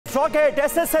Rocket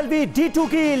SSLV-D2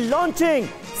 की launching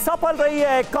सफल रही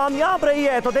है, कामयाब रही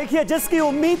है। तो देखिए, जिसकी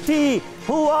उम्मीद थी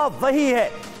हुआ वही है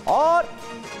और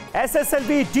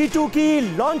SSLV-D2 की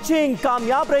लॉन्चिंग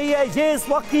कामयाब रही है। ये इस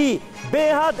वक्त की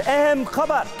बेहद अहम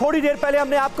खबर। थोड़ी देर पहले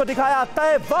हमने आपको दिखाया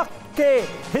तय वक्त के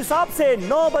हिसाब से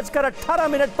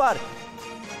 9:18 पर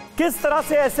किस तरह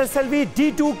से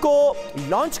SSLV-D2 को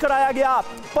लॉन्च कराया गया।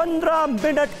 15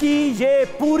 मिनट की ये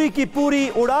पूरी की पूरी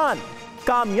उड़ान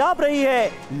कामयाब रही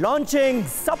है, लॉन्चिंग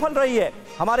सफल रही है।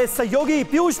 हमारे सहयोगी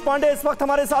पीयूष पांडे इस वक्त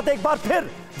हमारे साथ एक बार फिर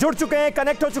जुड़ चुके हैं,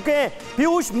 कनेक्ट हो चुके हैं।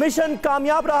 पीयूष, मिशन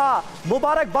कामयाब रहा,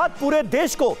 मुबारकबाद पूरे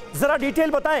देश को, जरा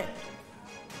डिटेल बताएं।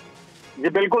 जी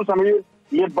बिल्कुल समीर,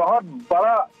 ये बहुत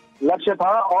बड़ा लक्ष्य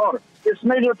था और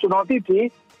इसमें जो चुनौती थी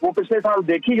वो पिछले साल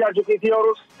देखी जा चुकी थी और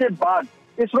उसके बाद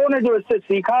इसरो ने जो इससे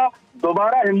सीखा,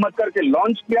 दोबारा हिम्मत करके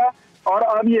लॉन्च किया और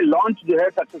अब ये लॉन्च जो है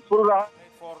सक्सेसफुल रहा।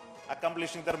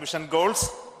 Accomplishing their mission goals.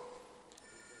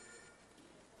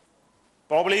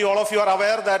 Probably all of you are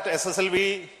aware that SSLV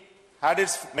had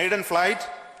its maiden flight,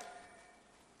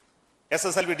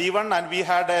 SSLV-D1, and we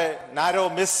had a narrow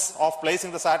miss of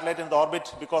placing the satellite in the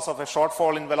orbit because of a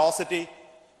shortfall in velocity.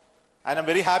 And I'm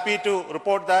very happy to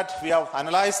report that we have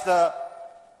analyzed the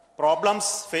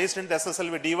problems faced in the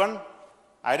SSLV-D1,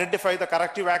 identified the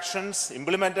corrective actions,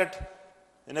 implemented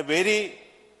in a very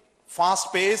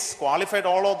fast pace, qualified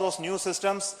all of those new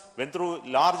systems, went through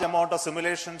large amount of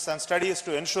simulations and studies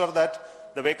to ensure that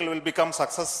the vehicle will become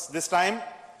success this time.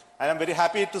 And I'm very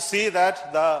happy to see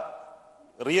that the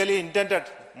really intended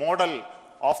model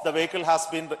of the vehicle has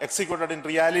been executed in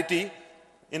reality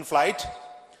in flight.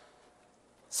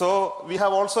 So we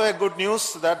have also a good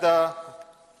news that the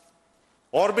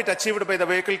orbit achieved by the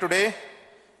vehicle today,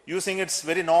 using its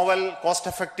very novel,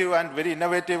 cost-effective and very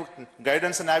innovative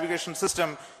guidance and navigation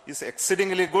system, is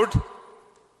exceedingly good.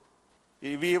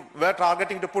 We were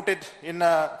targeting to put it in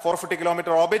a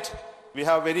 450-kilometer orbit. We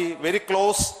have very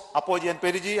close apogee and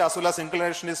perigee, as well as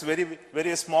inclination is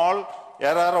very small,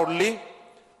 error only.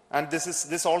 And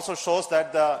this also shows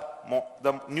that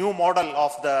the new model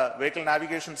of the vehicle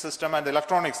navigation system and the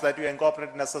electronics that we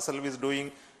incorporate in SSLV is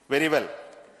doing very well.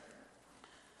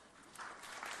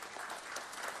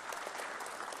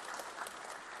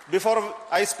 Before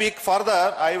I speak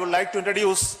further, I would like to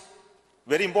introduce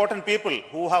very important people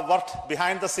who have worked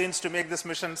behind the scenes to make this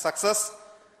mission success.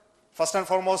 First and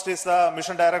foremost is the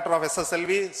mission director of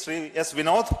SSLV, Sri S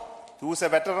Vinod, who is a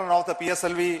veteran of the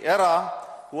PSLV era,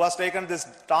 who has taken this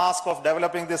task of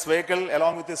developing this vehicle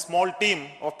along with a small team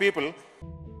of people